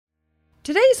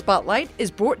Today's Spotlight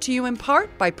is brought to you in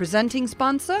part by presenting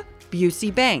sponsor, Busey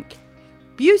Bank.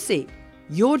 Busey,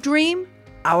 your dream,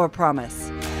 our promise.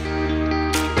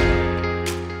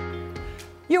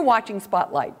 You're watching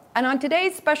Spotlight, and on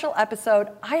today's special episode,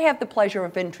 I have the pleasure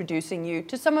of introducing you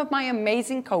to some of my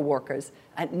amazing co-workers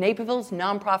at Naperville's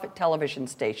nonprofit television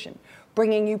station,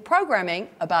 bringing you programming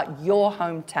about your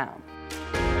hometown.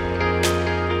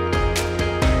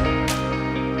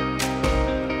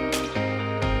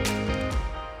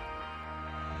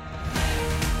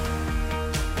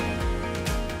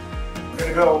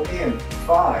 We're going to go in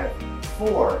 5,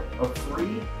 4,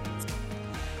 3.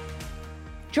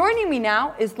 Joining me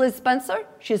now is Liz Spencer.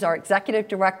 She's our executive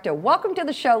director. Welcome to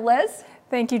the show, Liz.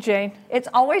 Thank you, Jane. It's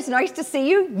always nice to see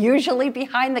you, usually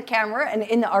behind the camera and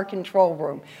in our control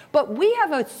room. But we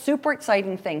have a super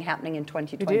exciting thing happening in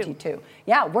 2022.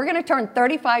 Yeah, we're going to turn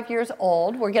 35 years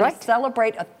old. We're going to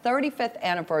celebrate a 35th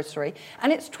anniversary,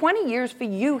 and it's 20 years for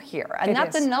you here, and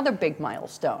that's another big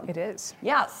milestone. It is.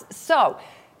 Yes. So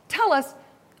tell us,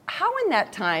 how in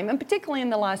that time, and particularly in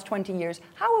the last 20 years,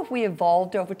 how have we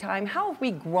evolved over time? How have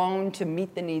we grown to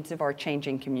meet the needs of our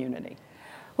changing community?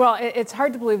 Well, it's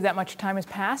hard to believe that much time has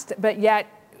passed, but yet,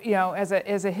 you know, as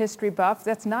a history buff,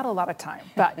 that's not a lot of time.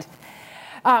 But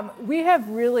we have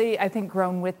really, I think,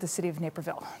 grown with the city of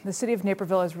Naperville. The city of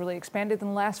Naperville has really expanded in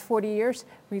the last 40 years.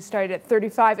 We started at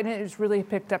 35, and it has really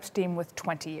picked up steam with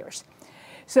 20 years.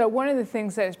 So one of the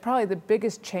things that is probably the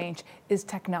biggest change is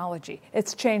technology.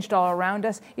 It's changed all around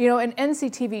us. You know, and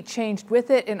NCTV changed with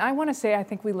it, and I want to say I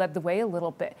think we led the way a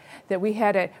little bit. That we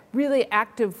had a really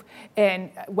active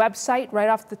website right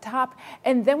off the top,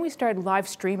 and then we started live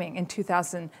streaming in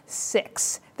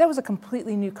 2006. That was a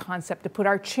completely new concept to put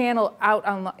our channel out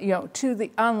on, you know, to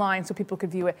the online so people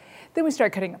could view it. Then we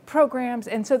started cutting up programs,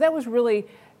 and so that was really,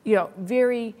 you know,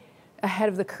 very ahead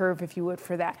of the curve, if you would,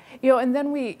 for that. You know, and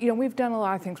then we've done a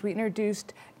lot of things. We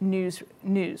introduced news,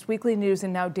 weekly news,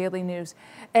 and now daily news,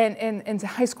 and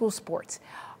high school sports.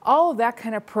 All of that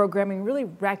kind of programming really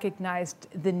recognized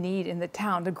the need in the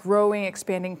town, the growing,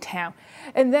 expanding town.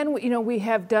 And then, you know, we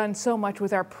have done so much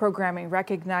with our programming,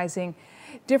 recognizing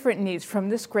different needs from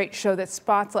this great show that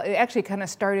Spotlight, it actually kind of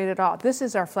started it all. This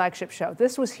is our flagship show.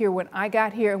 This was here when I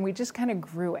got here, and we just kind of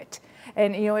grew it.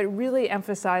 And, you know, it really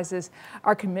emphasizes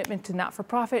our commitment to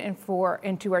not-for-profit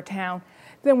and to our town.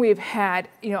 Then we've had,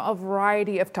 you know, a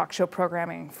variety of talk show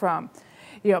programming from,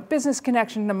 you know, Business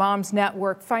Connection to Mom's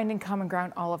Network, Finding Common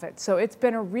Ground, all of it. So it's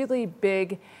been a really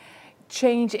big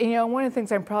change. And, you know, one of the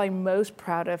things I'm probably most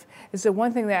proud of is the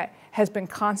one thing that has been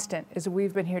constant is that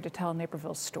we've been here to tell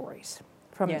Naperville's stories.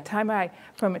 From the time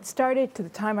from it started to the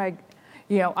time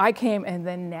I came, and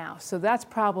then now. So that's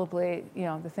probably, you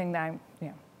know, the thing that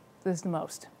this is the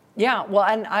most. Yeah, well,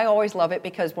 and I always love it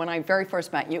because when I very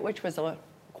first met you, which was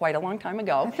quite a long time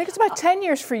ago. I think it's about 10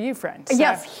 years for you, friend. So.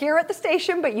 Yes, here at the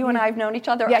station, but you and I have known each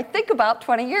other, I think, about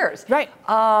 20 years. Right.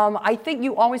 I think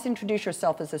you always introduce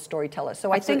yourself as a storyteller.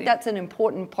 So Absolutely. I think that's an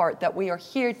important part, that we are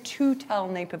here to tell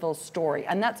Naperville's story.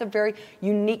 And that's a very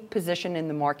unique position in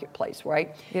the marketplace,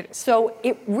 right? So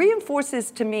it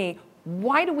reinforces to me,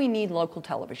 why do we need local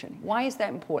television? Why is that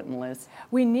important, Liz?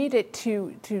 We need it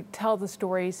to tell the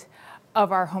stories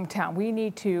of our hometown. We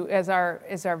need to, as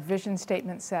our vision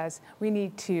statement says, we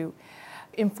need to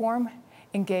inform,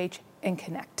 engage, and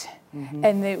connect. Mm-hmm.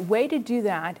 And the way to do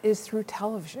that is through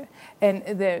television. And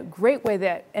the great way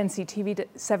that NCTV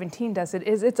 17 does it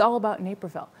is it's all about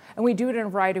Naperville. And we do it in a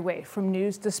variety of ways, from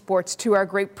news to sports to our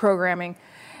great programming.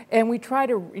 And we try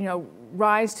to, you know,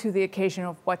 rise to the occasion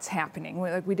of what's happening.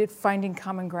 We did Finding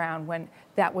Common Ground when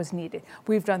that was needed.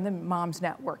 We've done the Mom's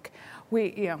Network.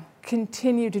 We, you know,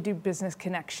 continue to do Business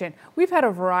Connection. We've had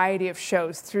a variety of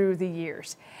shows through the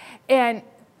years. And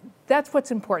that's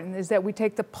what's important, is that we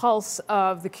take the pulse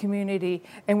of the community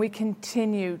and we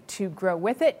continue to grow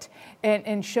with it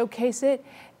and showcase it,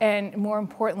 and more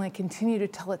importantly, continue to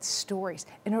tell its stories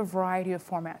in a variety of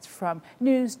formats, from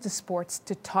news to sports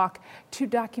to talk to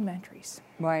documentaries.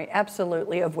 Right,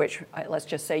 absolutely, of which, let's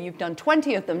just say you've done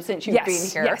 20 of them since you've been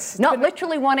here. Yes. Not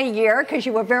literally one a year, because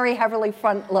you were very heavily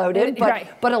front-loaded,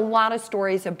 but a lot of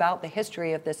stories about the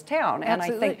history of this town. And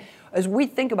Absolutely. I think, as we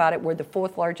think about it, we're the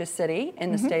 4th largest city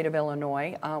in the state of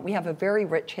Illinois. We have a very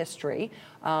rich history.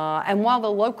 And while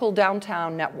the local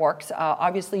downtown networks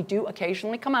obviously do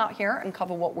occasionally come out here and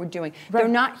cover what we're doing, they're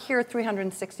not here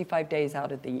 365 days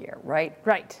out of the year, right?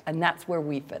 Right. And that's where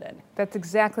we fit in. That's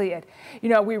exactly it. You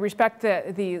know, we respect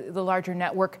the larger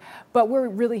network, but we're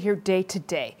really here day to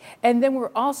day. And then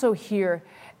we're also here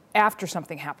after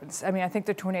something happens. I mean, I think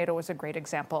the tornado was a great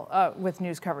example with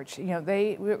news coverage.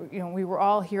 We were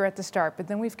all here at the start, but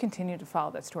then we've continued to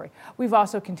follow that story. We've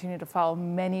also continued to follow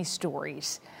many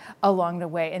stories along the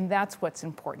way, and that's what's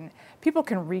important. People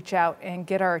can reach out and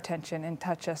get our attention and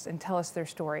touch us and tell us their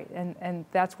story, and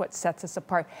that's what sets us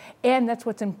apart. And that's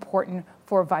what's important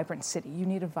for a vibrant city. You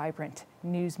need a vibrant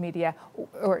news media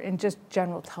or in just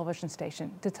general television station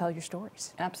to tell your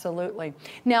stories. Absolutely.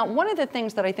 Now, one of the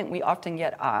things that I think we often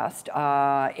get asked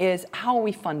is how are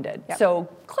we funded? Yep. So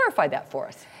clarify that for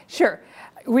us. Sure.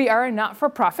 We are a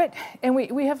not-for-profit, and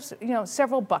we have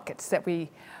several buckets that we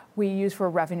use for a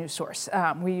revenue source.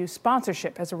 We use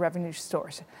sponsorship as a revenue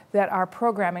source that are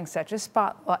programming such as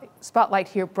Spotlight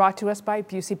here brought to us by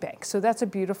Busey Bank. So that's a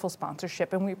beautiful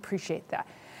sponsorship, and we appreciate that.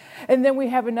 And then we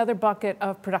have another bucket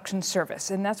of production service,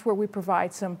 and that's where we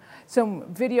provide some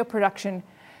video production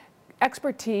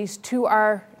expertise to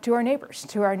our neighbors,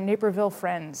 to our Naperville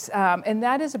friends. And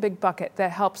that is a big bucket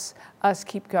that helps us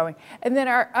keep going. And then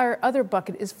our other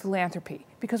bucket is philanthropy,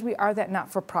 because we are that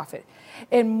not-for-profit.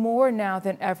 And more now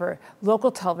than ever,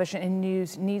 local television and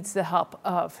news needs the help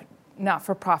of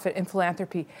not-for-profit and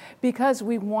philanthropy, because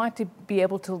we want to be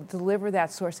able to deliver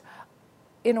that source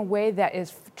in a way that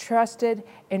is trusted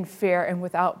and fair and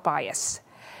without bias.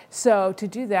 So to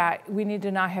do that, we need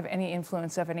to not have any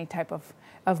influence of any type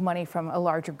of money from a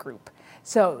larger group.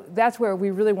 So that's where we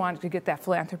really wanted to get that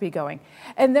philanthropy going.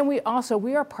 And then we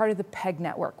are part of the PEG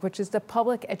network, which is the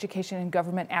Public Education and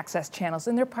Government Access Channels,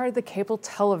 and they're part of the cable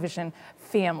television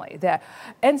family. That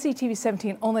NCTV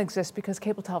 17 only exists because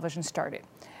cable television started.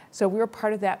 So we're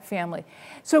part of that family.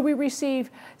 So we receive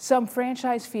some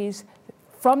franchise fees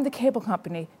from the cable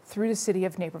company through the City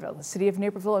of Naperville. The City of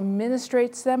Naperville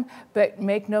administrates them, but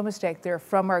make no mistake, they're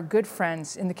from our good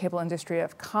friends in the cable industry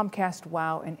of Comcast,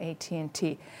 WOW, and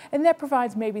AT&T. And that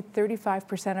provides maybe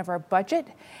 35% of our budget,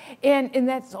 and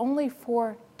that's only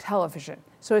for television.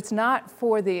 So it's not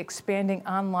for the expanding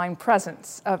online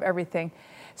presence of everything.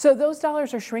 So those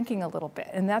dollars are shrinking a little bit,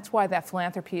 and that's why that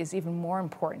philanthropy is even more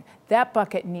important. That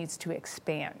bucket needs to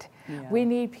expand. Yeah. We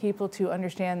need people to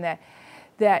understand that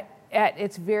at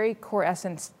its very core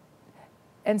essence,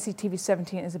 NCTV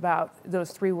 17 is about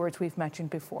those three words we've mentioned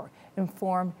before: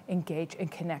 inform, engage, and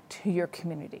connect to your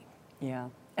community. Yeah.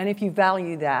 And if you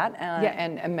value that,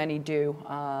 and many do,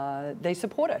 they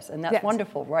support us, and that's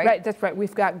wonderful, right? Right, that's right.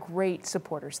 We've got great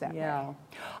supporters that way.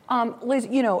 Liz,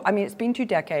 it's been 2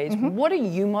 decades. Mm-hmm. What are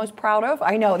you most proud of?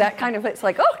 I know that kind of, it's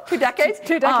like, 2 decades.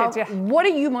 2 decades, yeah. What are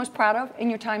you most proud of in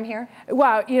your time here?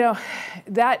 Wow,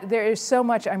 that there is so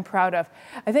much I'm proud of.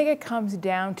 I think it comes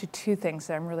down to 2 things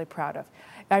that I'm really proud of.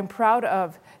 I'm proud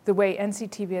of the way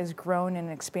NCTV has grown and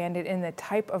expanded in the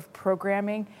type of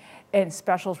programming and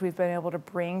specials we've been able to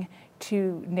bring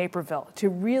to Naperville, to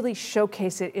really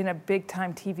showcase it in a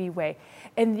big-time TV way.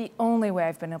 And the only way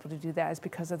I've been able to do that is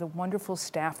because of the wonderful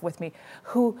staff with me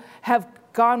who have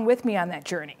gone with me on that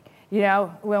journey.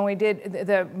 When we did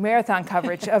the marathon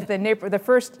coverage of the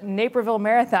first Naperville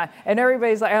Marathon, and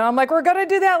and I'm like, we're gonna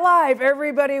do that live.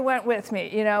 Everybody went with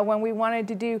me. When we wanted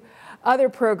to do other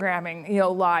programming,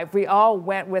 live, we all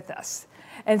went with us.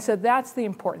 And so that's the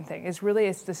important thing,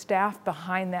 it's the staff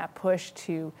behind that push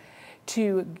to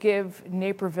give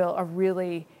Naperville a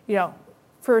really,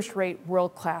 first-rate,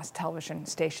 world-class television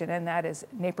station, and that is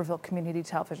Naperville Community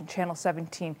Television, Channel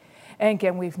 17. And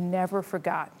again, we've never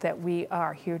forgot that we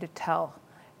are here to tell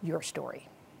your story.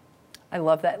 I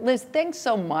love that. Liz, thanks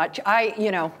so much. We've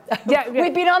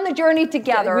been on the journey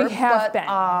together. We have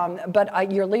been.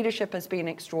 But your leadership has been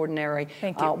extraordinary.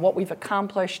 Thank you. What we've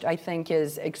accomplished, I think,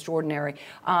 is extraordinary.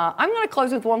 I'm going to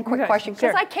close with one quick question,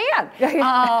 because I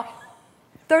can.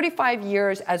 35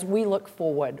 years as we look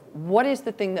forward, what is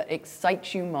the thing that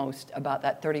excites you most about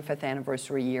that 35th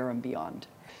anniversary year and beyond?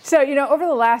 So, over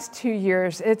the last 2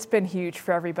 years, it's been huge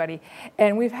for everybody.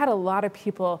 And we've had a lot of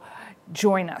people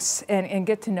join us and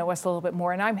get to know us a little bit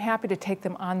more. And I'm happy to take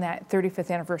them on that 35th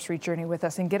anniversary journey with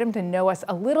us and get them to know us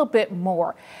a little bit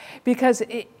more. Because,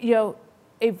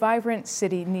 a vibrant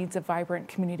city needs a vibrant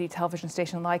community television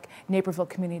station like Naperville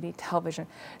Community Television.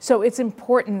 So it's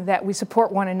important that we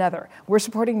support one another. We're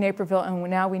supporting Naperville, and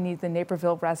now we need the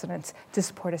Naperville residents to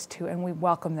support us too, and we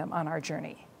welcome them on our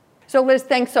journey. So Liz,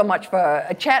 thanks so much for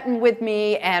chatting with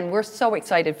me, and we're so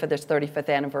excited for this 35th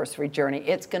anniversary journey.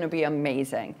 It's going to be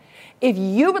amazing. If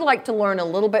you would like to learn a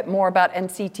little bit more about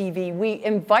NCTV, we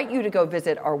invite you to go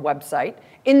visit our website.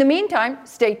 In the meantime,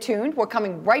 stay tuned. We're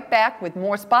coming right back with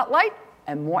more Spotlight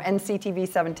and more NCTV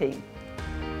 17.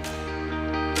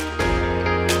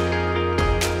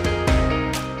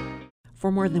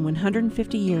 For more than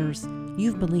 150 years,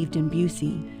 you've believed in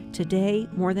Busey. Today,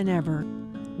 more than ever,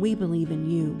 we believe in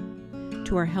you.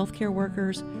 To our healthcare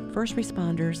workers, first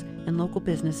responders, and local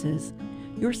businesses,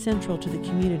 you're central to the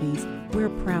communities we're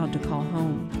proud to call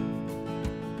home.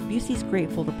 Busey's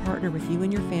grateful to partner with you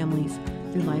and your families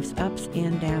through life's ups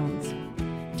and downs,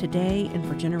 today and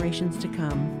for generations to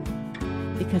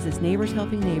come. Because as neighbors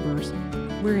helping neighbors,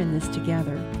 we're in this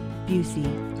together.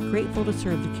 Busey, grateful to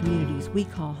serve the communities we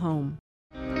call home.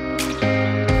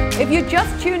 If you're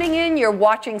just tuning in, you're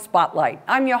watching Spotlight.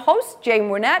 I'm your host, Jane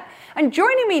Wernette, and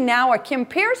joining me now are Kim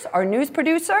Pierce, our news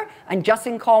producer, and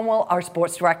Justin Cornwell, our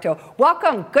sports director.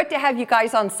 Welcome. Good to have you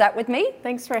guys on set with me.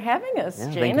 Thanks for having us, Yeah,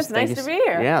 Jane. It's nice to be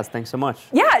here. Yes, thanks so much.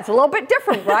 Yeah, it's a little bit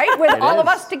different, right? With all of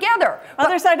us together.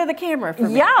 Other side of the camera for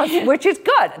me. Yes, which is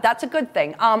good. That's a good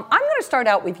thing. I'm going to start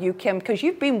out with you, Kim, because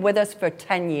you've been with us for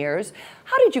 10 years.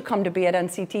 How did you come to be at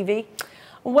NCTV?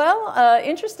 Well,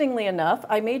 interestingly enough,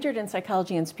 I majored in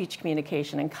psychology and speech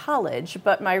communication in college,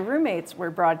 but my roommates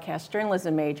were broadcast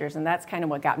journalism majors, and that's kind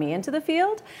of what got me into the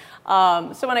field.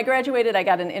 So when I graduated, I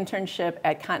got an internship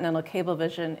at Continental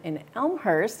Cablevision in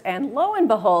Elmhurst, and lo and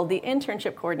behold, the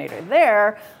internship coordinator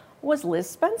there was Liz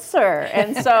Spencer.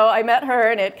 And so I met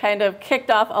her, and it kind of kicked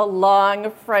off a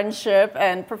long friendship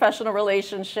and professional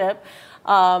relationship.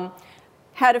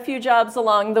 Had a few jobs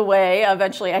along the way.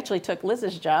 Eventually, actually took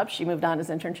Liz's job. She moved on as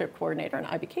internship coordinator, and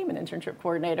I became an internship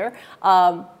coordinator.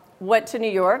 Went to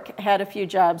New York, had a few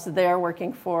jobs there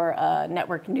working for a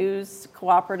network news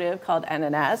cooperative called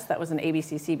NNS. That was an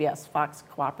ABC, CBS, Fox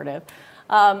cooperative.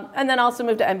 And then also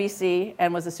moved to NBC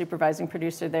and was a supervising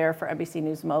producer there for NBC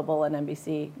News Mobile and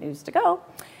NBC News To Go.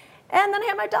 And then I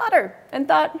had my daughter and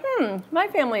thought, my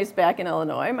family is back in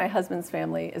Illinois. My husband's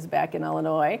family is back in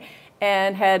Illinois,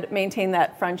 and had maintained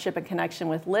that friendship and connection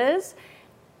with Liz.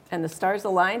 And the stars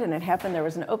aligned, and it happened. There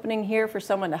was an opening here for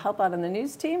someone to help out on the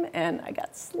news team, and I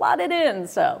got slotted in.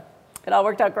 So it all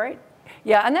worked out great.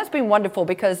 Yeah, and that's been wonderful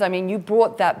because, I mean, you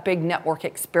brought that big network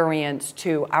experience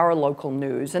to our local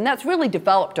news, and that's really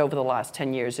developed over the last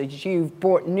 10 years as you've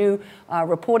brought new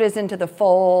reporters into the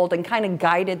fold and kind of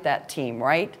guided that team,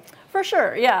 right? For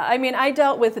sure, yeah. I mean, I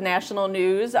dealt with national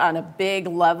news on a big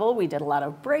level. We did a lot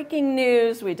of breaking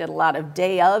news. We did a lot of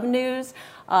day of news.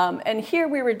 And here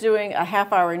we were doing a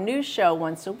half-hour news show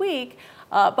once a week,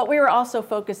 but we were also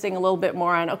focusing a little bit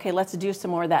more on, okay, let's do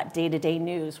some more of that day-to-day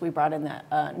news. We brought in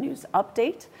that news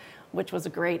update, which was a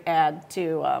great add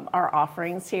to our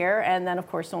offerings here. And then, of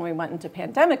course, when we went into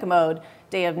pandemic mode,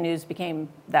 day of news became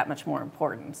that much more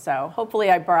important. So hopefully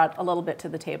I brought a little bit to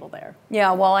the table there.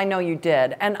 Yeah, well, I know you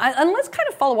did. And let's kind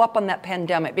of follow up on that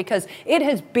pandemic because it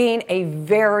has been a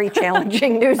very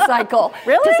challenging news cycle,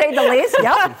 Really? to say the least.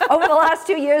 Yeah, over the last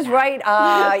 2 years, right?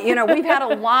 We've had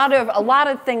a lot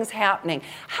of things happening.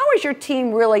 How has your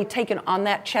team really taken on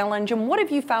that challenge, and what have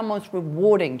you found most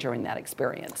rewarding during that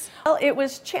experience? Well, it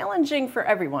was challenging for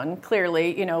everyone,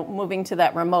 clearly, moving to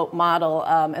that remote model.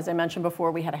 As I mentioned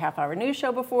before, we had a half-hour news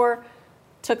show before,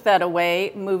 took that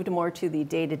away, moved more to the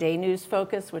day-to-day news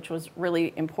focus, which was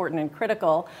really important and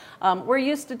critical. We're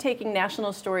used to taking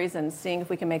national stories and seeing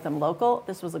if we can make them local.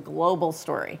 This was a global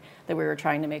story that we were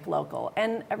trying to make local,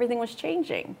 and everything was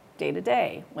changing day to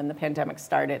day when the pandemic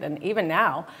started, and even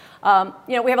now.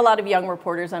 We have a lot of young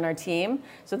reporters on our team,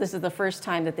 so this is the first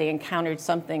time that they encountered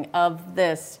something of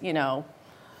this,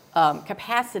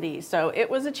 capacity. So it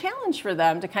was a challenge for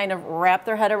them to kind of wrap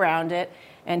their head around it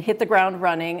and hit the ground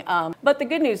running. But the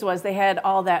good news was they had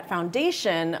all that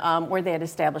foundation where they had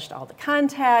established all the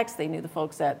contacts. They knew the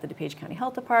folks at the DuPage County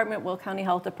Health Department, Will County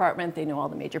Health Department. They knew all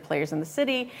the major players in the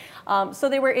city. So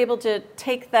they were able to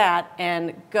take that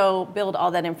and go build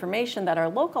all that information that our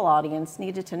local audience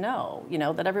needed to know,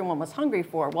 that everyone was hungry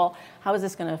for. Well, how is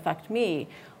this going to affect me?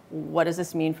 What does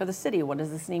this mean for the city? What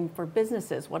does this mean for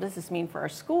businesses? What does this mean for our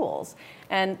schools?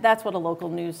 And that's what a local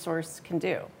news source can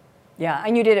do. Yeah,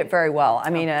 and you did it very well. I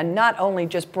mean, and not only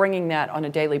just bringing that on a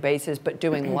daily basis, but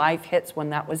doing live hits when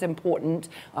that was important,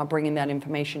 bringing that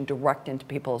information direct into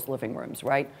people's living rooms,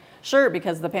 right? Sure,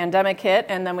 because the pandemic hit,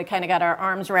 and then we kind of got our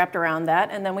arms wrapped around that,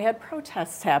 and then we had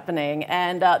protests happening,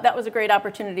 and that was a great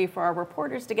opportunity for our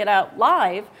reporters to get out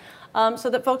live so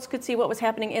that folks could see what was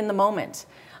happening in the moment.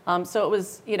 So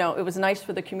it was nice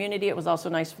for the community. It was also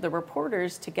nice for the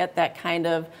reporters to get that kind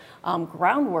of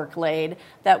groundwork laid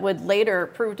that would later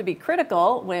prove to be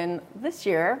critical when this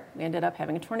year we ended up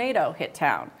having a tornado hit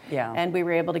town. Yeah. And we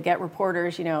were able to get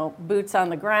reporters, boots on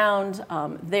the ground,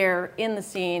 there in the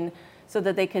scene, so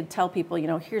that they could tell people,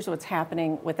 here's what's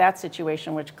happening with that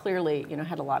situation, which clearly,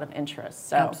 had a lot of interest.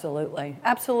 So. Absolutely,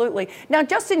 absolutely. Now,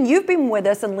 Justin, you've been with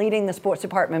us and leading the sports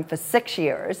department for 6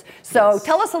 years. So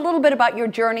tell us a little bit about your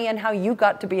journey and how you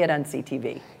got to be at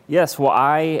NCTV. Yes, well,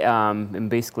 I am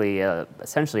basically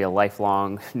essentially a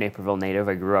lifelong Naperville native.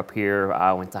 I grew up here,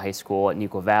 went to high school at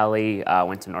Neuqua Valley,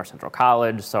 went to North Central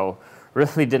College, so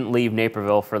really didn't leave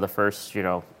Naperville for the first,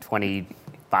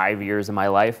 25 years of my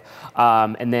life.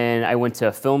 And then I went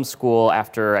to film school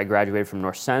after I graduated from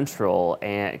North Central,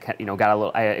 and got a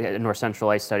little. At North Central,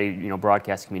 I studied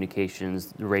broadcast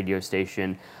communications, the radio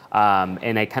station,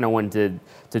 and I kind of wanted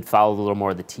to follow a little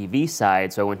more of the TV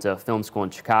side. So I went to film school in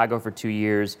Chicago for 2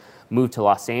 years. Moved to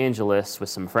Los Angeles with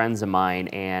some friends of mine,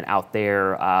 and out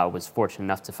there was fortunate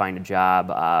enough to find a job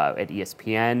at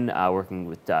ESPN, working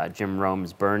with Jim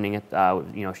Rome's Burning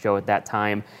show at that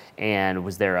time, and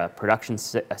was there a production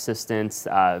assistant.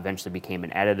 Eventually became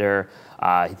an editor.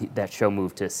 That show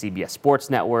moved to CBS Sports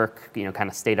Network. Kind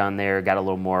of stayed on there, got a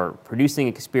little more producing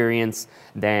experience.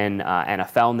 Then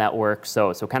NFL Network.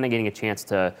 So kind of getting a chance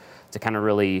to kind of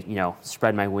really,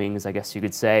 spread my wings, I guess you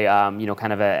could say,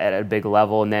 kind of at a big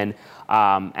level. And then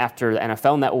after the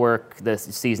NFL Network, the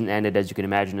season ended. As you can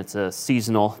imagine, it's a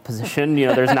seasonal position.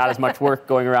 There's not as much work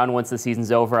going around once the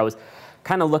season's over. I was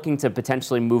kind of looking to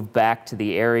potentially move back to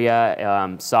the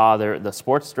area. Saw the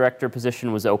sports director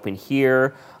position was open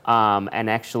here. And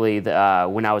actually,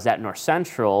 when I was at North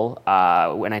Central,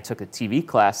 when I took a TV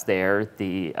class there,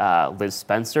 Liz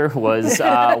Spencer was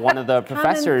one of the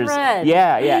professors.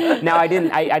 Yeah. Now I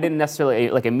didn't necessarily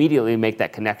immediately make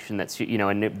that connection. That's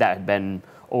and that had been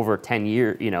over 10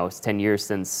 years. It's 10 years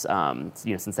since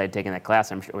since I'd taken that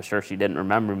class. I'm sure she didn't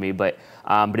remember me, but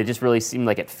it just really seemed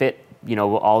like it fit.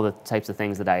 All the types of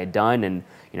things that I had done, and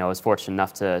I was fortunate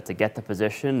enough to get the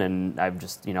position, and I've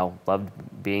just loved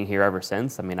being here ever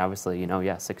since. I mean, obviously,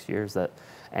 6 years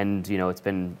and it's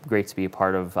been great to be a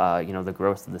part of the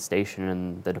growth of the station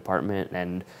and the department,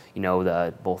 and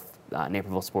both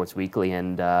Naperville Sports Weekly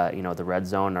and the Red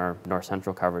Zone, our North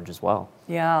Central coverage as well.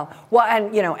 Yeah, well,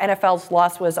 and NFL's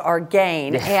loss was our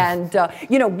gain, and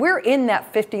we're in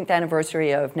that 15th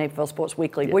anniversary of Naperville Sports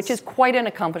Weekly, which is quite an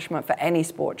accomplishment for any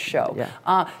sports show.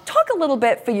 Yeah. Talk a little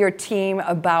bit for your team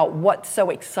about what's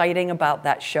so exciting about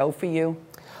that show for you.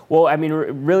 Well, I mean,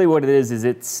 really what it is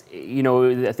it's,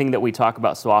 the thing that we talk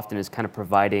about so often is kind of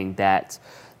providing that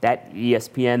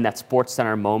ESPN, that Sports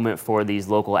Center moment for these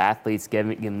local athletes,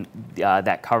 giving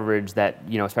that coverage, that,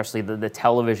 especially the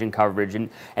television coverage, and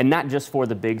not just for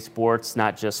the big sports,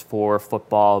 not just for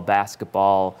football,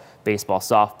 basketball, baseball,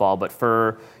 softball, but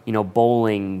for,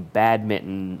 bowling,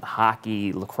 badminton,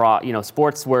 hockey, lacrosse,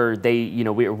 sports where they,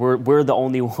 we're the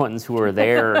only ones who are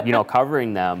there,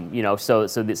 covering them, so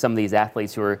that some of these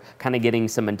athletes who are kind of getting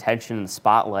some attention in the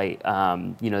spotlight,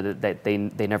 that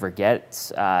they never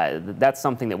get. That's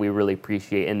something that we really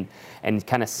appreciate, and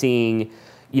kind of seeing,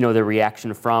 the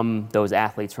reaction from those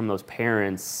athletes, from those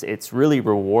parents. It's really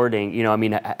rewarding.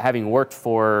 Having worked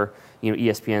for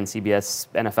ESPN, CBS,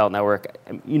 NFL Network,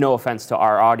 no offense to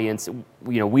our audience,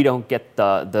 we don't get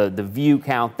the view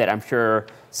count that I'm sure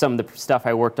some of the stuff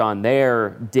I worked on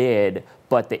there did,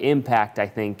 but the impact, I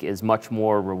think, is much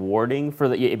more rewarding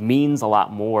it means a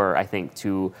lot more, I think,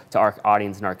 to our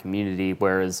audience and our community,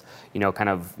 whereas,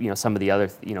 some of the other,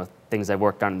 things I've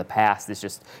worked on in the past, it's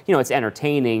just, it's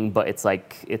entertaining, but it's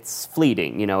it's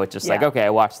fleeting, it's just okay, I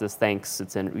watched this, thanks,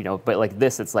 it's but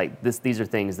this, it's these are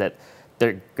things that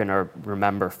they're going to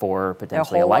remember for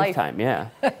potentially a lifetime. Yeah.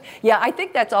 Yeah, I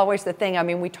think that's always the thing. I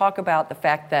mean, we talk about the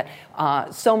fact that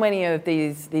so many of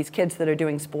these kids that are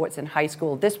doing sports in high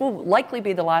school, this will likely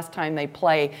be the last time they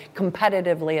play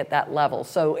competitively at that level.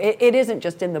 So it isn't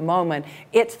just in the moment,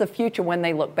 it's the future when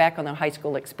they look back on their high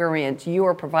school experience. You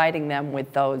are providing them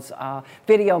with those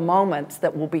video moments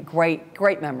that will be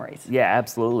great memories. Yeah,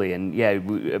 absolutely.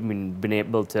 And been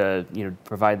able to,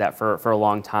 provide that for a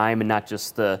long time, and not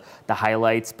just the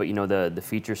highlights, but the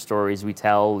feature stories we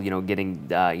tell, getting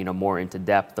more into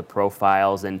depth, the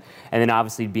profiles, and then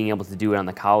obviously being able to do it on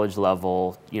the college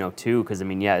level, too, because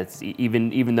it's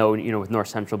even though with North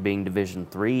Central being Division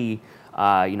III,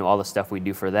 all the stuff we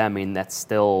do for them, that's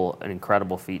still an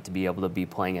incredible feat to be able to be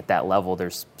playing at that level.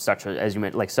 There's such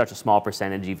a small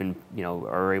percentage even,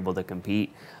 are able to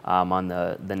compete on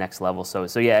the next level. So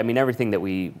everything that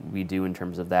we do in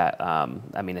terms of that,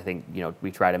 I think,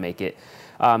 we try to make it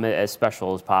as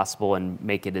special as possible and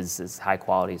make it as high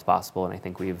quality as possible. And I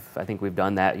think we've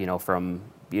done that,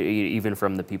 even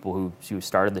from the people who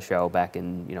started the show back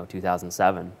in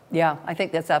 2007. Yeah, I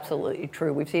think that's absolutely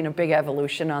true. We've seen a big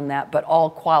evolution on that, but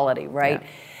all quality, right? Yeah.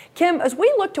 Kim, as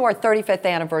we look to our 35th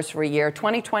anniversary year,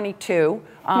 2022,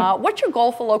 what's your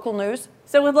goal for local news?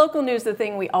 So with local news, the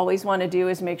thing we always want to do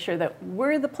is make sure that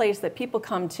we're the place that people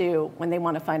come to when they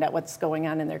want to find out what's going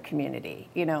on in their community.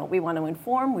 You know, we want to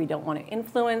inform, we don't want to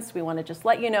influence, we want to just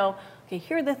let you know, okay,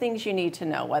 here are the things you need to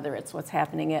know, whether it's what's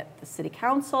happening at the city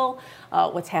council,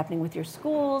 what's happening with your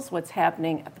schools, what's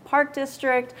happening at the park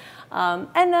district,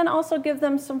 and then also give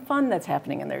them some fun that's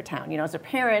happening in their town. You know, as a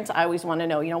parent, I always want to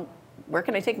know, you know, where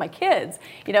can I take my kids?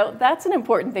 You know, that's an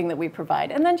important thing that we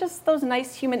provide. And then just those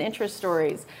nice human interest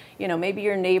stories. You know, maybe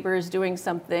your neighbor is doing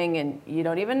something and you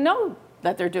don't even know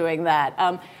that they're doing that.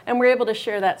 And we're able to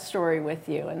share that story with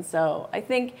you. And so I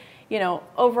think, you know,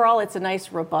 overall it's a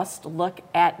nice robust look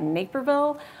at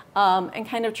Naperville and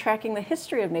kind of tracking the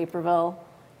history of Naperville,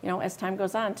 you know, as time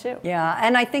goes on too. Yeah,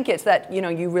 and I think it's that, you know,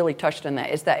 you really touched on that.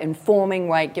 It's that informing,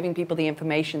 right, giving people the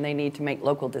information they need to make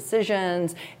local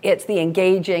decisions. It's the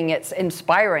engaging, it's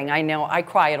inspiring. I know I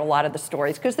cry at a lot of the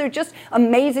stories because they're just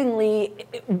amazingly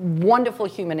wonderful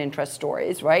human interest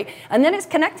stories, right? And then it's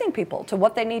connecting people to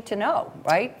what they need to know,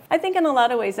 right? I think in a lot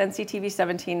of ways, NCTV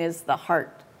 17 is the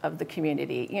heart of the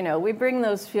community. You know, we bring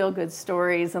those feel-good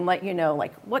stories and let you know,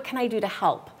 like, what can I do to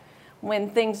help?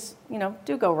 When things, you know,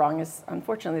 do go wrong, as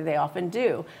unfortunately they often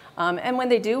do. And when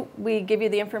they do, we give you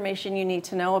the information you need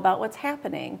to know about what's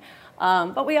happening.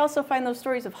 But we also find those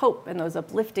stories of hope and those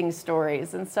uplifting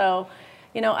stories. And so,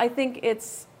 you know, I think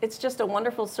it's just a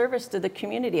wonderful service to the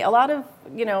community. A lot of,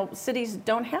 you know, cities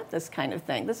don't have this kind of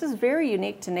thing. This is very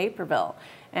unique to Naperville,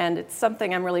 and it's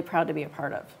something I'm really proud to be a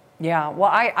part of. Yeah, well,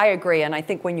 I agree, and I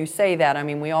think when you say that, I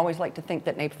mean, we always like to think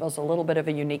that Naperville's a little bit of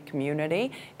a unique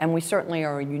community, and we certainly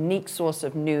are a unique source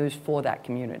of news for that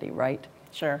community, right?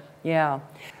 Sure. Yeah.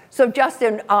 So,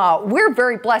 Justin, we're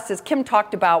very blessed, as Kim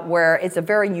talked about, where it's a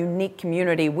very unique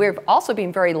community. We've also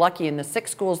been very lucky in the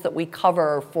 6 schools that we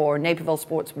cover for Naperville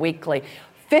Sports Weekly.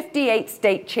 58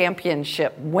 state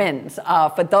championship wins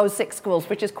for those 6 schools,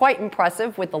 which is quite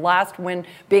impressive, with the last win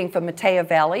being for Matea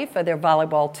Valley for their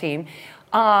volleyball team.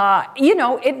 You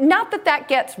know, not that that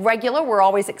gets regular, we're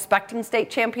always expecting state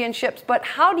championships, but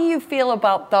how do you feel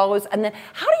about those? And then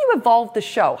how do you evolve the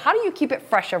show? How do you keep it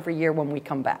fresh every year when we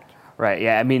come back? Right.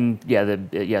 Yeah. I mean, yeah.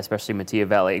 Especially Matea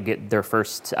Valley get their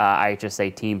first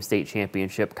IHSA team state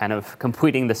championship, kind of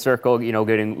completing the circle. You know,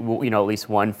 getting at least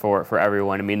one for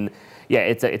everyone. I mean, yeah.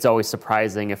 It's always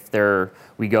surprising if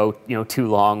we go too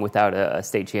long without a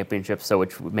state championship. So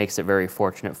which makes it very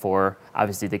fortunate for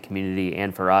obviously the community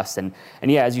and for us. And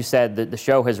yeah, as you said, the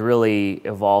show has really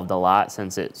evolved a lot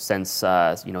since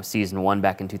season 1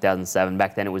 back in 2007.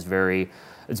 Back then it was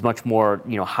it's much more,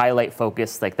 highlight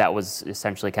focused. Like that was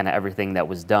essentially kind of everything that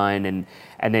was done,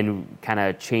 and then kind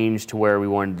of changed to where we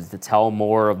wanted to tell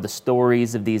more of the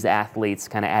stories of these athletes,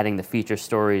 kind of adding the feature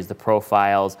stories, the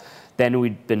profiles. Then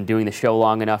we'd been doing the show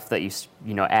long enough that you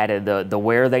added the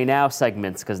Where Are They Now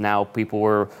segments, because now people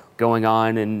were going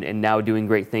on and now doing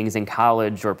great things in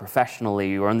college or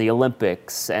professionally or in the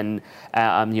Olympics, and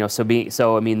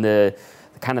the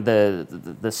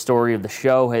story of the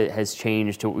show has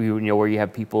changed to where you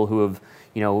have people who have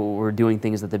were doing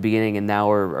things at the beginning and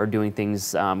now are doing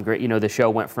things great. The show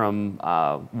went from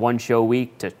 1 show a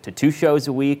week to 2 shows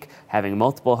a week, having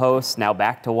multiple hosts. Now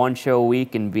back to 1 show a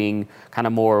week and being kind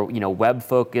of more web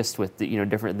focused with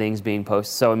different things being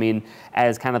posted. So I mean,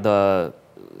 as kind of the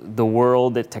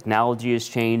world that technology has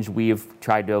changed, we've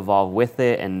tried to evolve with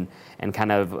it and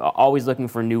kind of always looking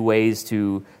for new ways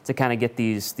to kind of get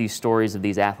these stories of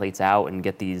these athletes out and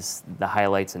get the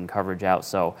highlights and coverage out.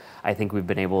 So I think we've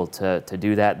been able to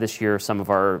do that this year. Some of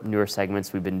our newer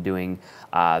segments, we've been doing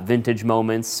vintage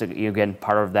moments. So, again,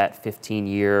 part of that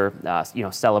 15-year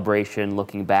celebration,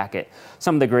 looking back at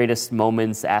some of the greatest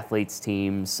moments, athletes,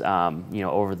 teams,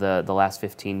 over the last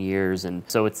 15 years. And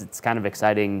so it's kind of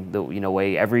exciting. The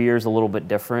way every year is a little bit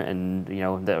different,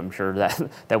 and that I'm sure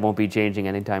that won't be changing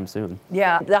anytime soon.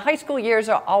 Yeah, the high school years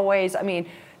are always,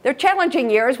 they're challenging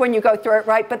years when you go through it,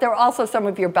 right? But they're also some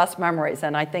of your best memories,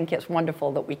 and I think it's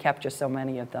wonderful that we capture so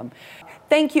many of them.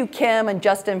 Thank you, Kim and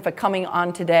Justin, for coming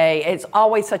on today. It's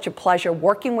always such a pleasure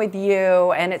working with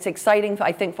you, and it's exciting,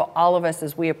 I think, for all of us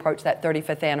as we approach that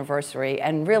 35th anniversary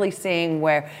and really seeing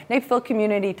where Naperville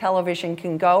Community Television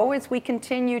can go as we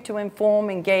continue to inform,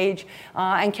 engage,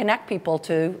 and connect people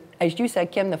to, as you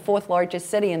said, Kim, the 4th largest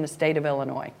city in the state of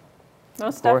Illinois.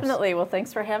 Most definitely. Well,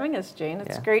 thanks for having us, Jane.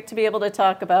 It's great to be able to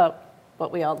talk about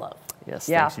what we all love. Yes,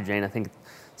 thanks, Jane. I think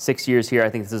 6 years here, I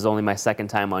think this is only my second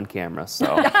time on camera, so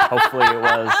hopefully it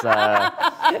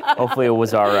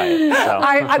was all right. So.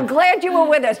 I'm glad you were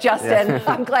with us, Justin. Yeah.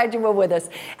 I'm glad you were with us.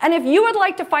 And if you would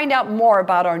like to find out more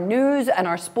about our news and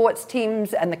our sports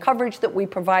teams and the coverage that we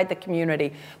provide the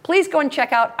community, please go and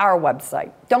check out our website.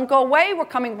 Don't go away. We're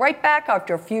coming right back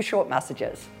after a few short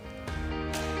messages.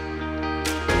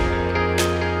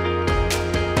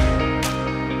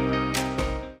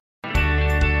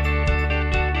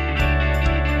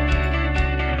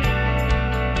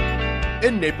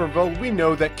 In Naperville, we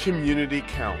know that community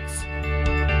counts.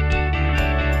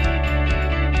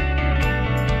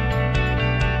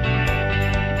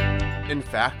 In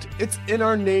fact, it's in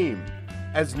our name.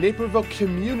 As Naperville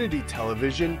Community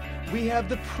Television, we have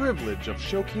the privilege of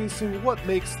showcasing what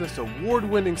makes this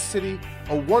award-winning city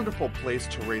a wonderful place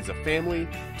to raise a family,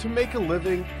 to make a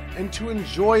living, and to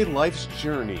enjoy life's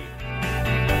journey.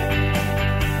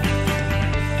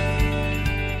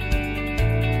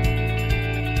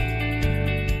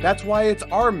 That's why it's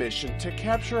our mission to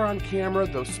capture on camera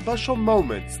those special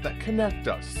moments that connect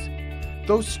us.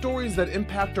 Those stories that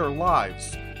impact our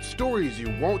lives, stories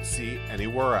you won't see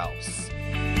anywhere else.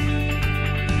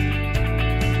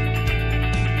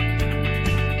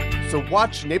 So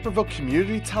watch Naperville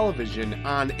Community Television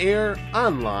on air,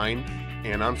 online,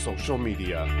 and on social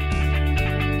media.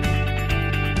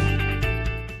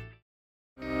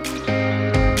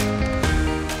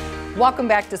 Welcome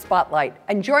back to Spotlight.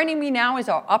 And joining me now is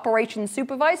our operations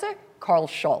supervisor, Carl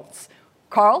Schultz.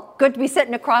 Carl, good to be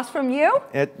sitting across from you.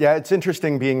 Yeah, it's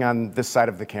interesting being on this side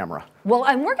of the camera. Well,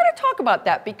 and we're going to talk about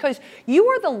that because you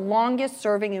are the longest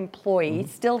serving employee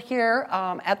still here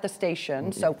at the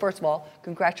station. So first of all,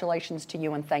 congratulations to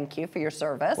you and thank you for your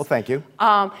service. Well, thank you.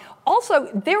 Also,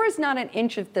 there is not an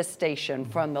inch of this station,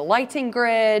 from the lighting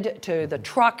grid to the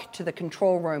truck to the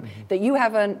control room, that you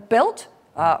haven't built,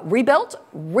 rebuilt,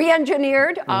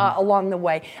 re-engineered along the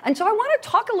way. And so I want to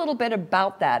talk a little bit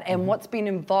about that and what's been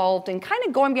involved and kind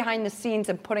of going behind the scenes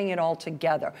and putting it all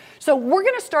together. So we're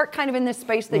going to start kind of in this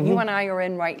space that you and I are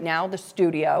in right now, the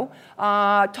studio.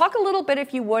 Talk a little bit,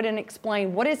 if you would, and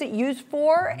explain what is it used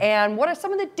for and what are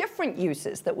some of the different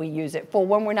uses that we use it for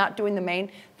when we're not doing the main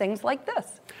things like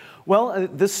this. Well,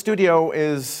 this studio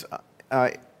is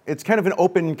it's kind of an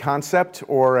open concept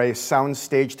or a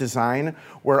soundstage design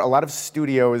where a lot of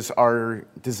studios are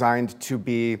designed to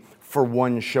be for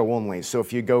one show only. So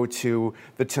if you go to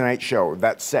The Tonight Show,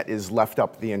 that set is left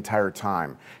up the entire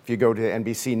time. If you go to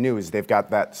NBC News, they've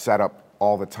got that set up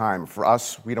all the time. For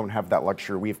us, we don't have that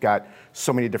luxury. We've got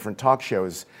so many different talk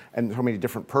shows and so many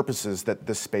different purposes that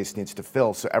this space needs to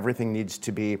fill, so everything needs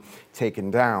to be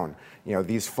taken down. You know,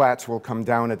 these flats will come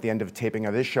down at the end of taping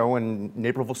of this show, and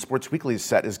Naperville Sports Weekly's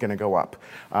set is going to go up.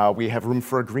 We have room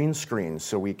for a green screen,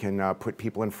 so we can put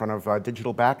people in front of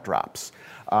digital backdrops.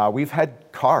 We've had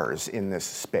cars in this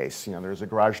space. You know, there's a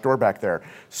garage door back there,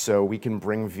 so we can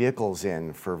bring vehicles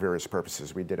in for various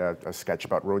purposes. We did a sketch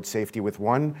about road safety with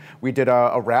one. We did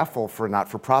a raffle for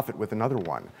not-for-profit with another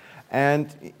one.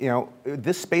 And, you know,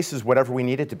 this space is whatever we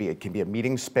need it to be. It can be a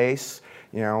meeting space,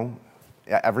 you know,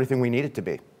 everything we need it to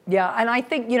be. Yeah, and I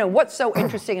think, you know, what's so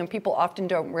interesting, and people often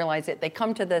don't realize it, they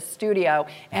come to this studio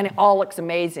and it all looks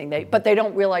amazing, but they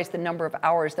don't realize the number of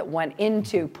hours that went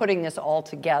into putting this all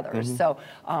together. So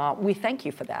we thank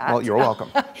you for that. Well, you're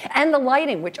welcome. And the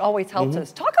lighting, which always helps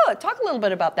us. Talk a little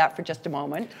bit about that for just a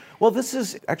moment. Well, this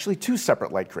is actually two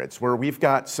separate light grids where we've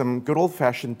got some good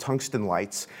old-fashioned tungsten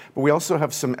lights, but we also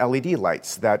have some LED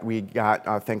lights that we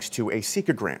got thanks to a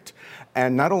SECA grant.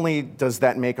 And not only does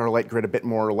that make our light grid a bit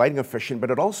more lighting efficient,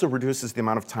 but it also reduces the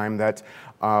amount of time that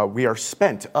we are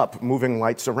spent up moving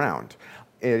lights around.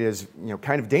 It is, you know,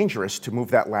 kind of dangerous to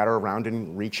move that ladder around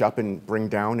and reach up and bring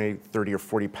down a 30 or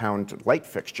 40 pound light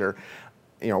fixture,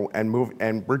 you know,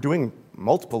 and we're doing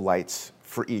multiple lights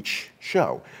for each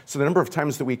show. So the number of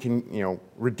times that we can, you know,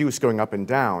 reduce going up and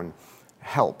down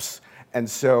helps. And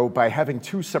so by having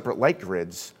two separate light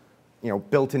grids, you know,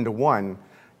 built into one,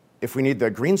 if we need the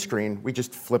green screen, we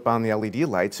just flip on the LED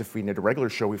lights. If we need a regular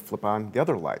show, we flip on the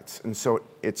other lights. And so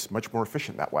it's much more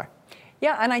efficient that way.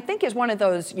 Yeah, and I think it's one of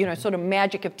those, you know, sort of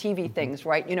magic of TV things,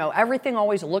 right? You know, everything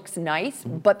always looks nice,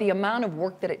 but the amount of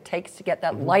work that it takes to get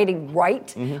that lighting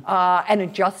right and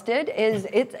adjusted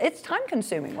it's time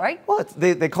consuming, right? Well,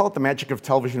 they call it the magic of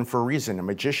television for a reason. A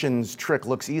magician's trick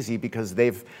looks easy because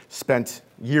they've spent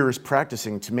years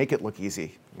practicing to make it look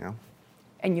easy, you know?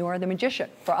 And you are the magician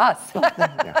for us.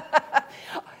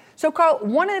 So Carl,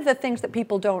 one of the things that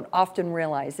people don't often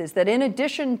realize is that in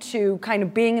addition to kind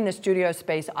of being in the studio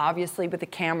space, obviously with the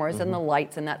cameras and the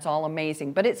lights, and that's all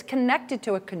amazing, but it's connected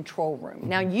to a control room.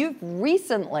 Now you've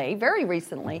recently, very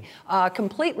recently,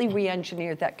 completely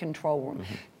re-engineered that control room.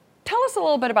 Tell us a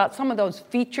little bit about some of those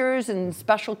features and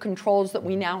special controls that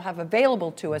we now have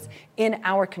available to us in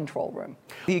our control room.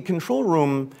 The control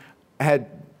room had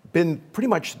been pretty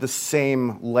much the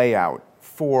same layout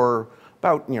for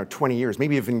about 20 years,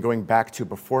 maybe even going back to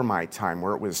before my time,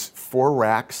 where it was 4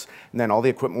 racks, and then all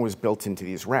the equipment was built into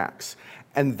these racks.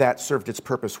 And that served its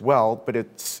purpose well, but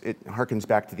it harkens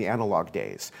back to the analog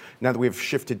days. Now that we've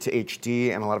shifted to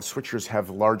HD and a lot of switchers have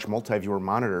large multi-viewer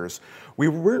monitors, we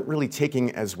weren't really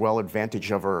taking as well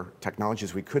advantage of our technology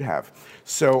as we could have.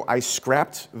 So I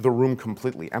scrapped the room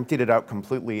completely, emptied it out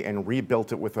completely, and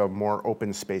rebuilt it with a more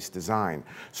open space design.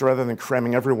 So rather than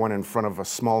cramming everyone in front of a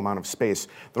small amount of space,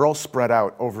 they're all spread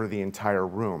out over the entire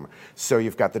room. So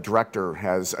you've got the director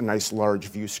has a nice large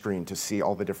view screen to see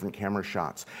all the different camera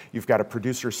shots. You've got a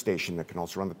producer station that can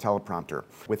also run the teleprompter.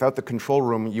 Without the control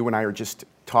room, you and I are just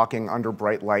talking under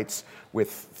bright lights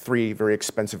with 3 very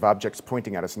expensive objects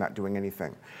pointing at us, not doing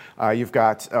anything. You've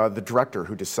got the director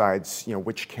who decides,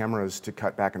 which cameras to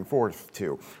cut back and forth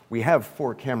to. We have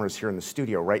 4 cameras here in the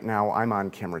studio. Right now, I'm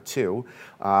on camera 2.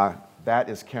 That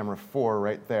is camera 4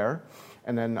 right there.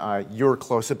 And then your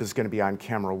close-up is going to be on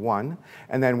camera 1.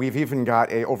 And then we've even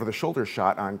got a over-the-shoulder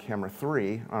shot on camera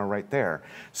 3 right there.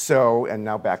 So, and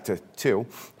now back to 2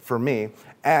 for me.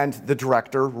 And the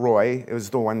director, Roy,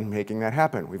 is the one making that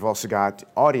happen. We've also got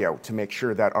audio to make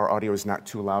sure that our audio is not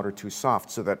too loud or too soft,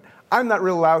 so that I'm not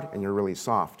real loud and you're really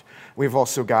soft. We've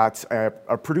also got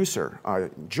a producer,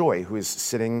 Joy, who is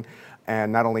sitting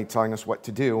and not only telling us what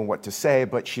to do and what to say,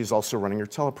 but she's also running your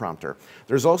teleprompter.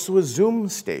 There's also a Zoom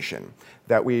station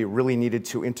that we really needed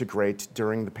to integrate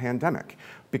during the pandemic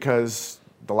because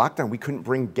the lockdown, we couldn't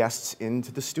bring guests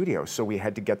into the studio, so we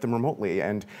had to get them remotely.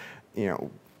 And,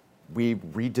 we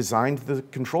redesigned the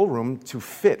control room to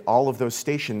fit all of those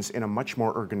stations in a much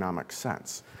more ergonomic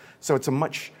sense. So it's a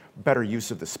much better use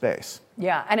of the space.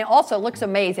 Yeah, and it also looks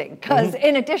amazing because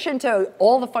in addition to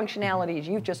all the functionalities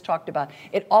you've just talked about,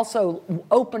 it also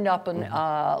opened up and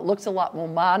looks a lot more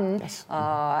modern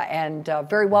and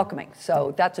very welcoming.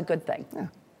 So that's a good thing. Yeah.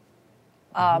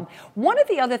 One of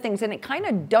the other things, and it kind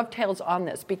of dovetails on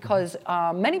this because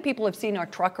many people have seen our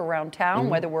truck around town,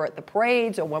 whether we're at the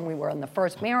parades or when we were in the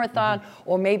first marathon,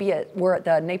 or maybe we're at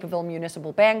the Naperville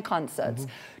Municipal Band concerts.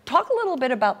 Talk a little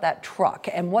bit about that truck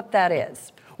and what that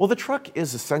is. Well, the truck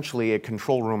is essentially a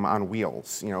control room on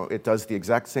wheels. It does the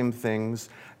exact same things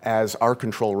as our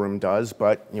control room does,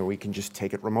 but we can just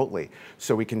take it remotely.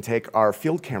 So we can take our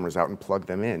field cameras out and plug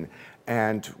them in.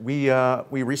 And we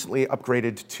recently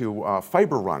upgraded to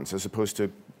fiber runs as opposed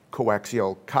to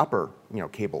coaxial copper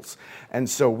cables. And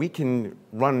so we can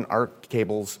run our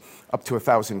cables up to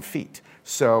 1,000 feet.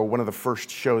 So one of the first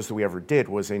shows that we ever did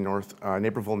was a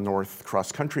Naperville North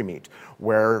cross-country meet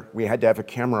where we had to have a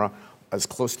camera as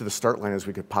close to the start line as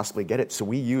we could possibly get it. So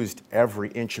we used every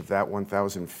inch of that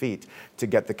 1,000 feet to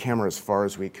get the camera as far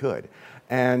as we could.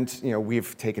 And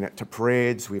we've taken it to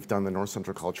parades, we've done the North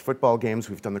Central College football games,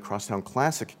 we've done the Crosstown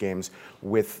Classic games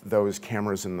with those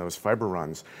cameras and those fiber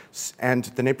runs, and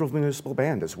the Naperville Municipal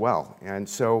Band as well. And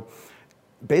so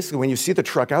basically when you see the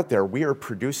truck out there, we are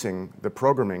producing the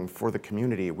programming for the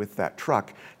community with that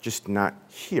truck, just not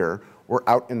here. We're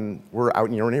out in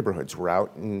your neighborhoods, we're out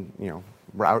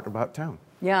about town.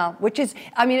 Yeah, which is,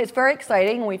 it's very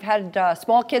exciting. We've had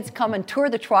small kids come and tour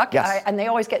the truck, and they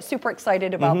always get super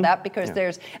excited about that because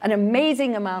there's an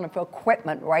amazing amount of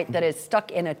equipment, right, that is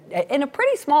stuck in a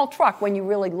pretty small truck when you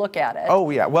really look at it. Oh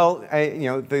yeah, well,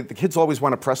 the kids always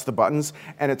want to press the buttons,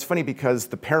 and it's funny because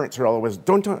the parents are always,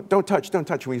 don't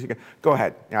touch. We go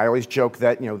ahead. I always joke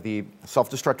that the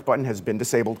self-destruct button has been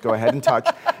disabled. Go ahead and touch.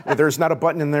 There's not a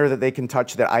button in there that they can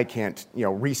touch that I can't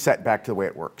reset back to the way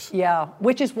it works. Yeah,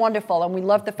 which is wonderful, and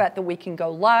we love the fact that we can go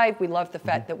live. We love the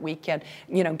fact that we can,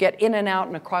 get in and out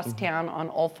and across town on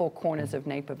all 4 corners of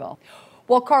Naperville.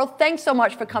 Well, Carl, thanks so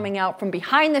much for coming out from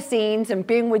behind the scenes and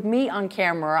being with me on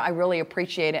camera. I really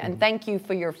appreciate it, and thank you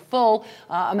for your full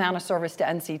amount of service to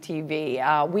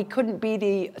NCTV. We couldn't be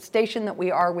the station that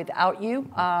we are without you,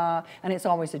 and it's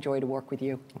always a joy to work with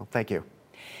you. Well, thank you.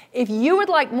 If you would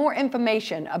like more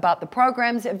information about the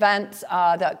programs, events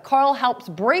that Carl helps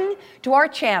bring to our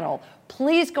channel,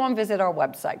 please go and visit our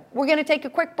website. We're going to take a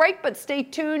quick break, but stay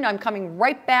tuned. I'm coming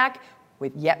right back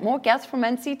with yet more guests from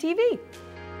NCTV.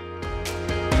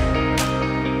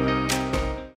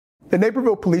 The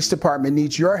Naperville Police Department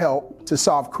needs your help to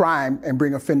solve crime and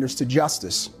bring offenders to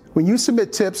justice. When you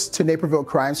submit tips to Naperville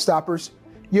Crime Stoppers,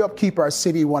 you help keep our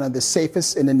city one of the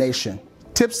safest in the nation.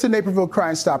 Tips to Naperville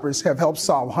Crime Stoppers have helped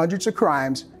solve hundreds of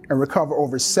crimes and recover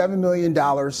over $7 million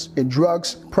in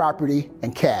drugs, property,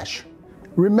 and cash.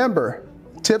 Remember,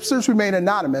 tipsters remain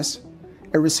anonymous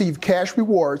and receive cash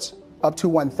rewards up to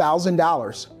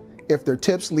 $1,000 if their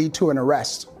tips lead to an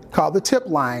arrest. Call the tip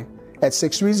line at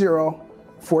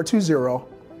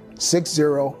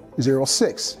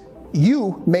 630-420-6006.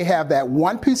 You may have that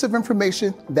one piece of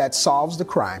information that solves the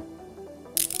crime.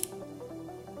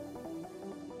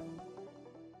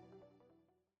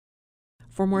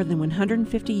 For more than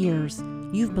 150 years,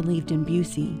 you've believed in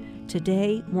Busey.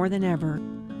 Today, more than ever,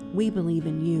 we believe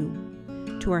in you.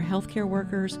 To our healthcare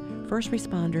workers, first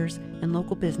responders, and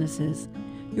local businesses,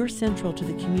 you're central to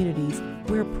the communities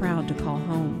we're proud to call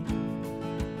home.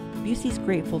 Busey's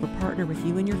grateful to partner with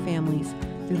you and your families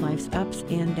through life's ups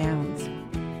and downs,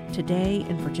 today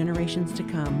and for generations to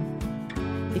come.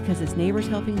 Because as neighbors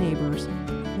helping neighbors,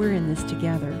 we're in this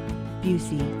together.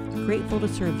 Busey, grateful to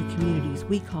serve the communities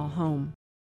we call home.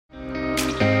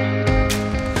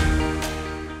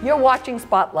 You're watching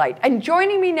Spotlight, and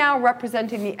joining me now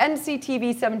representing the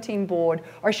NCTV 17 board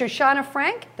are Shoshana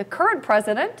Frank, the current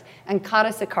president, and Kata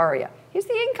Sakaria. He's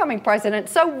the incoming president.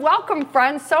 So welcome,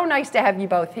 friends. So nice to have you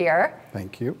both here.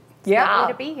 Thank you. Yeah.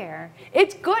 Lovely to be here.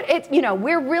 It's good.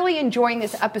 We're really enjoying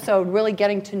this episode, really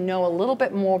getting to know a little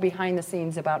bit more behind the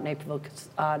scenes about Naperville's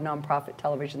nonprofit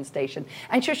television station.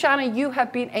 And Shoshana, you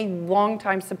have been a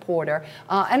longtime supporter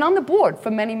and on the board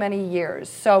for many, many years.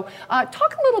 So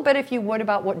talk a little bit, if you would,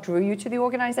 about what drew you to the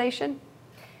organization.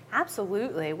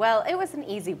 Absolutely. Well, it was an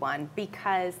easy one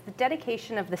because the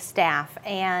dedication of the staff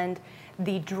and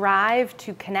the drive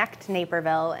to connect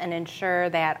Naperville and ensure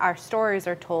that our stories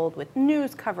are told with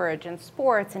news coverage and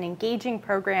sports and engaging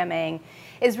programming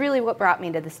is really what brought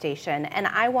me to the station. And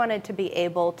I wanted to be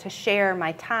able to share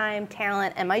my time,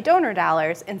 talent, and my donor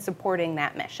dollars in supporting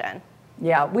that mission.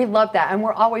 Yeah, we love that. And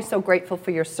we're always so grateful for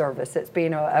your service. It's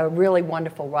been a really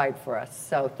wonderful ride for us.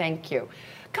 So thank you.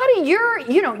 Cuddy, you're a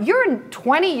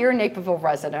 20-year Naperville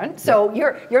resident, so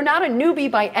you're not a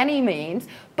newbie by any means,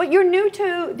 but you're new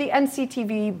to the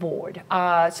NCTV board.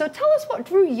 So tell us what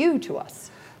drew you to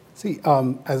us. See,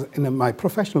 as in my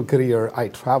professional career, I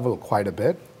travel quite a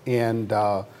bit, and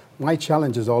my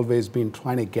challenge has always been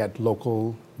trying to get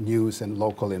local news and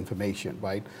local information,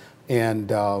 right?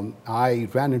 And I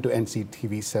ran into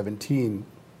NCTV 17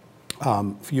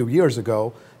 a few years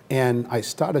ago, and I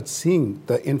started seeing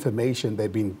the information they've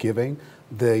been giving,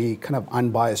 the kind of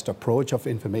unbiased approach of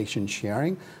information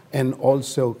sharing, and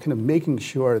also kind of making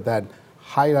sure that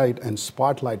highlight and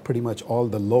spotlight pretty much all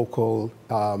the local,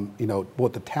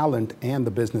 both the talent and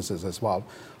the businesses as well,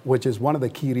 which is one of the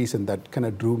key reasons that kind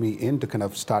of drew me in to kind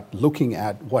of start looking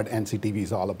at what NCTV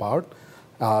is all about.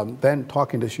 Then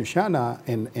talking to Shoshana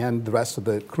and the rest of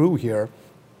the crew here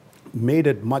made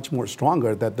it much more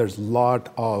stronger that there's a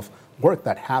lot of work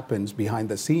that happens behind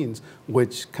the scenes,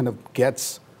 which kind of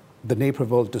gets the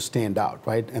Naperville to stand out,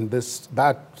 right? And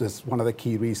that is one of the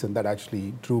key reasons that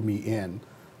actually drew me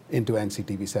into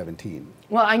NCTV 17.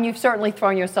 Well, and you've certainly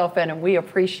thrown yourself in, and we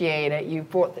appreciate it.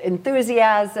 You've brought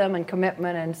enthusiasm and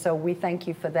commitment, and so we thank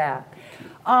you for that.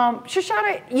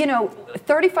 Shoshana,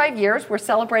 35 years, we're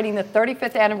celebrating the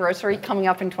 35th anniversary coming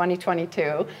up in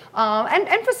 2022.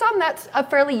 And for some, that's a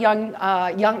fairly young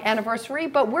anniversary,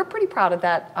 but we're pretty proud of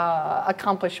that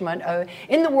accomplishment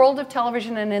in the world of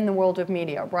television and in the world of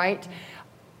media, right?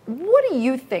 What do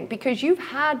you think? Because you've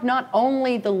had not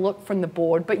only the look from the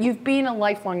board, but you've been a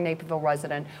lifelong Naperville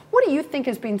resident. What do you think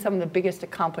has been some of the biggest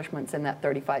accomplishments in that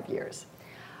 35 years?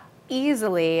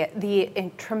 Easily the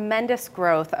tremendous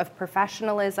growth of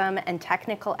professionalism and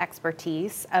technical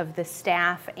expertise of the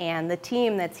staff and the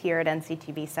team that's here at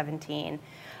NCTV 17.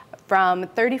 From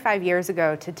 35 years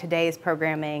ago to today's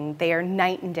programming, they are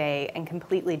night and day and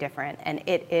completely different. And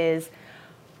it is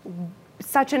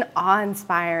such an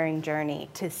awe-inspiring journey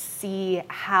to see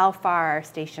how far our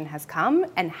station has come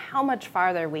and how much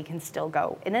farther we can still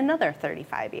go in another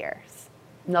 35 years.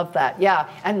 Love that, yeah,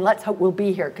 and let's hope we'll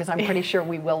be here because I'm pretty sure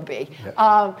we will be.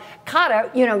 Yeah. Kata,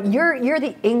 you're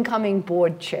the incoming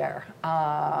board chair,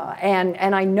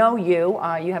 and I know you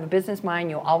have a business mind.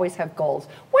 You always have goals.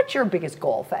 What's your biggest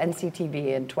goal for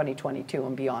NCTV in 2022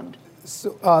 and beyond?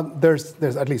 So there's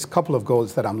at least a couple of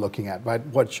goals that I'm looking at. Right,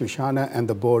 what Shoshana and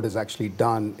the board has actually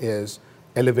done is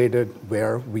elevated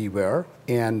where we were,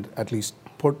 and at least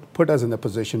put us in a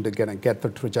position to get the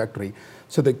trajectory.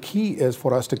 So the key is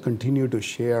for us to continue to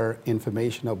share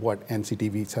information of what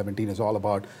NCTV 17 is all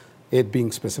about, it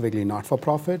being specifically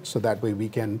not-for-profit, so that way we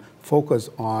can focus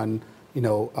on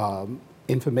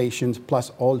information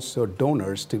plus also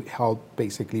donors to help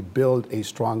basically build a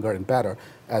stronger and better.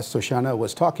 As Shoshana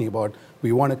was talking about,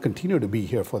 we want to continue to be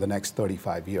here for the next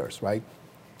 35 years, right?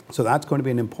 So that's going to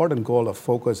be an important goal of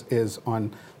focus is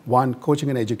on, one, coaching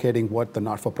and educating what the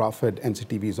not-for-profit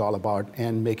NCTV is all about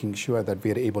and making sure that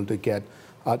we are able to get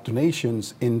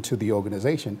donations into the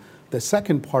organization. The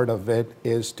second part of it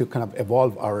is to kind of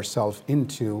evolve ourselves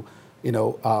into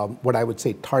what I would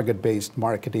say target-based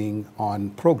marketing on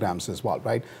programs as well,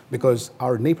 right? Because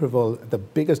our Naperville, the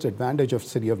biggest advantage of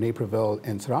city of Naperville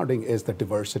and surrounding is the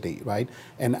diversity, right?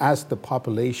 And as the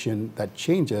population that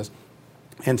changes,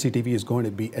 NCTV is going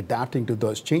to be adapting to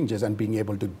those changes and being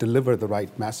able to deliver the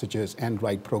right messages and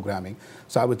right programming.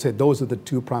 So I would say those are the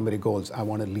two primary goals I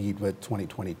want to lead with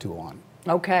 2022 on.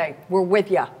 Okay, we're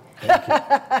with you.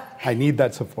 I need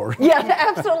that support. Yeah,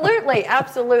 absolutely,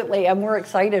 absolutely, and we're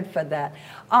excited for that.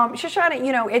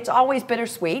 Shoshana, it's always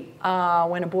bittersweet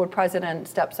when a board president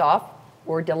steps off.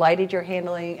 We're delighted you're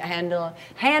handing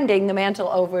the mantle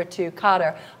over to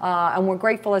Carter, and we're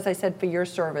grateful, as I said, for your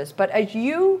service. But as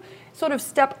you sort of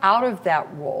step out of that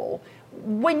role,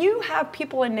 when you have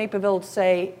people in Naperville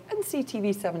say,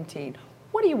 NCTV 17,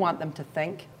 what do you want them to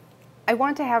think? I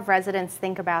want to have residents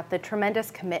think about the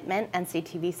tremendous commitment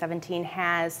NCTV 17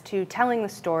 has to telling the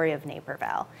story of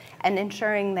Naperville and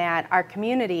ensuring that our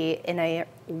community in a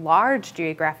large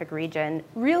geographic region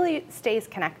really stays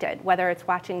connected, whether it's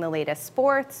watching the latest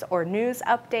sports or news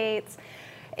updates,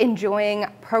 enjoying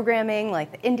programming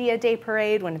like the India Day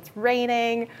Parade when it's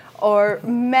raining, or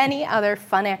many other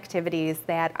fun activities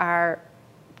that our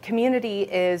community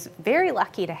is very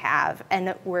lucky to have,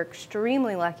 and we're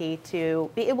extremely lucky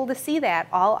to be able to see that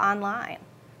all online.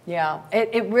 Yeah,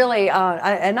 it really,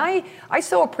 and I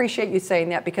so appreciate you saying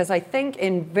that, because I think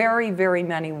in very, very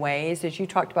many ways, as you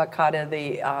talked about, Carter,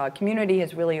 the community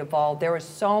has really evolved. There are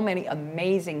so many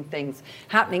amazing things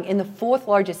happening in the fourth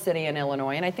largest city in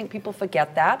Illinois, and I think people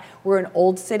forget that. We're an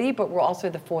old city, but we're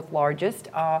also the fourth largest.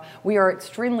 We are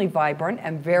extremely vibrant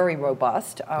and very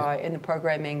robust in the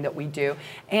programming that we do,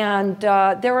 and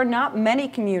there are not many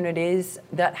communities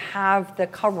that have the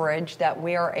coverage that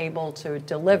we are able to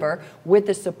deliver with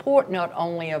the support not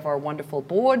only of our wonderful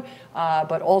board,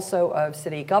 but also of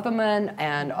city government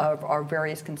and of our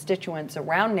various constituents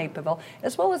around Naperville,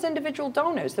 as well as individual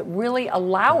donors that really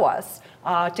allow us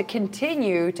to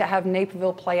continue to have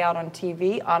Naperville play out on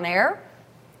TV, on air,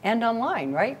 and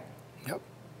online, right? Yep.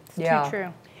 Yeah. Too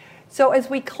true. So as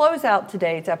we close out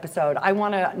today's episode, I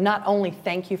want to not only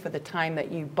thank you for the time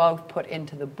that you both put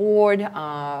into the board.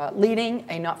 Leading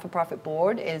a not-for-profit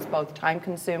board is both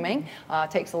time-consuming,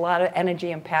 takes a lot of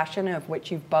energy and passion, of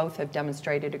which you both have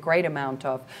demonstrated a great amount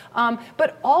of.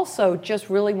 But also just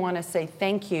really want to say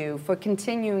thank you for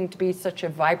continuing to be such a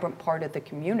vibrant part of the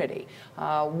community.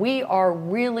 We are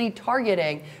really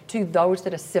targeting to those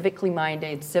that are civically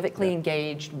minded, civically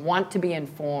engaged, want to be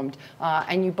informed,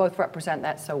 and you both represent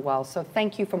that so well. So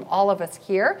thank you from all of us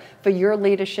here for your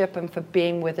leadership and for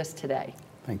being with us today.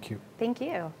 Thank you. Thank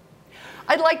you.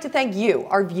 I'd like to thank you,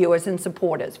 our viewers and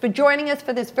supporters, for joining us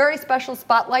for this very special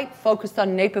spotlight focused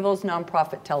on Naperville's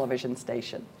nonprofit television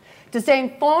station. To stay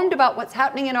informed about what's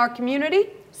happening in our community,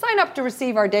 sign up to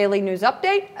receive our daily news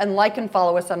update and like and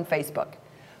follow us on Facebook.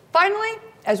 Finally,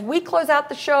 as we close out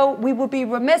the show, we would be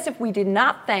remiss if we did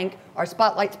not thank our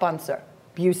spotlight sponsor,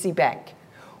 Busey Bank.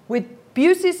 With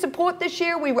Busey's support this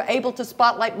year, we were able to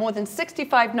spotlight more than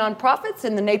 65 nonprofits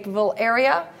in the Naperville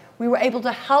area. We were able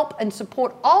to help and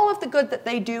support all of the good that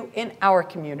they do in our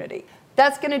community.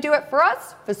 That's going to do it for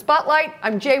us. For Spotlight,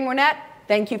 I'm Jane Wernette.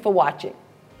 Thank you for watching.